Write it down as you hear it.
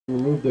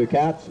remove their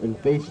caps and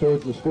face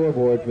towards the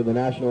scoreboard for the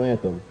national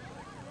anthem,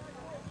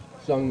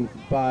 sung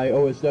by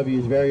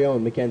OSW's very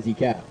own Mackenzie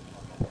Capp.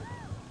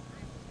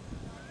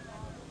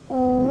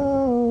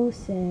 Oh,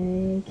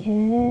 say,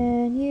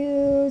 can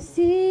you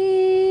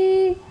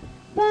see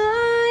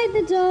by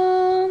the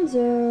dawn's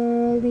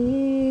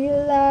early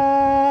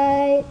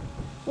light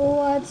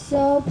what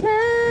so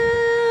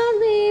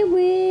proudly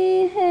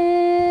we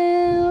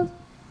hailed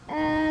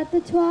at the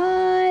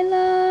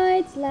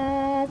twilight's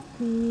last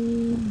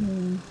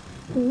gleaming,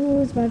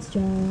 whose broad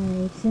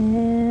stripes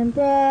and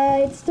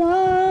bright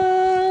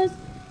stars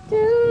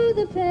through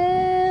the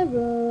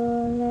perilous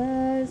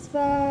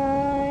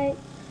fight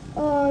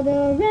o'er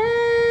the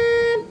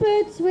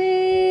ramparts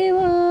we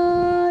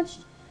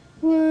watched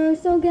were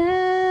so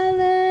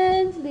gallantly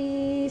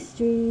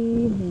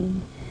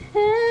streaming,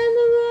 and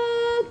the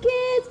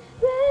rockets'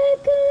 red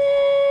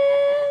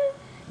glare,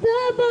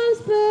 the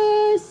bombs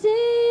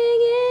bursting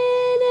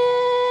in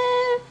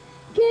air,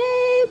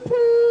 gave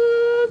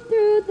proof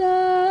through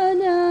the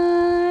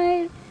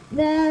night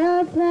that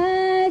our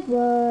flag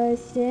was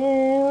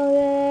still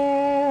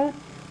there.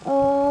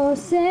 Oh,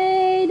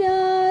 say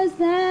does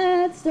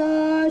that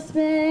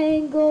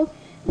star-spangled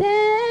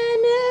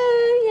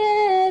banner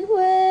yet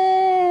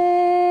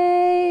wave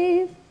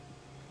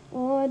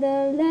o'er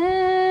the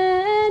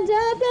land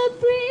of the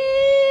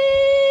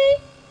free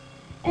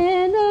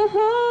and the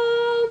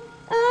home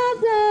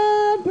of the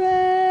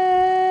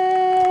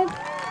brave?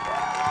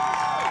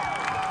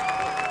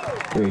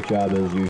 Great job as usual.